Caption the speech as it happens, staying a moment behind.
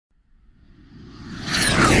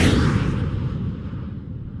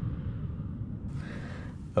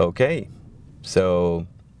Okay, so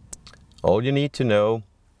all you need to know,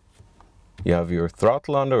 you have your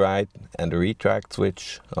throttle on the right and the retract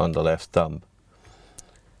switch on the left thumb.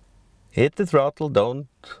 Hit the throttle, don't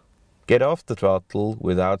get off the throttle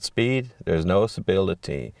without speed, there's no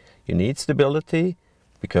stability. You need stability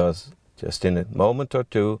because just in a moment or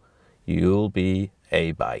two you'll be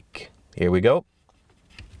a bike. Here we go.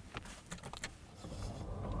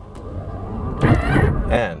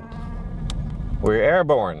 And we're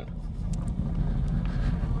airborne.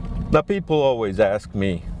 Now people always ask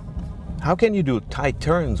me, how can you do tight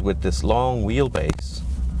turns with this long wheelbase?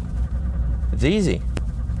 It's easy.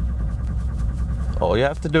 All you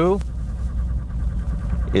have to do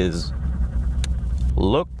is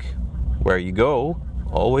look where you go.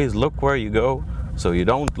 Always look where you go. So you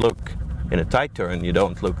don't look in a tight turn, you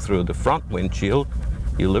don't look through the front windshield,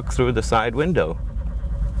 you look through the side window.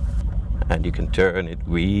 And you can turn it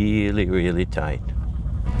really, really tight.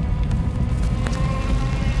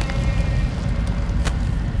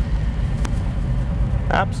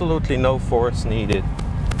 Absolutely no force needed.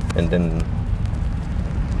 And then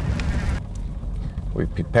we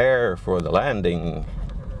prepare for the landing.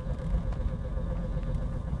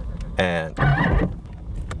 And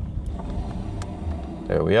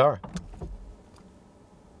there we are.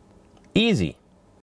 Easy.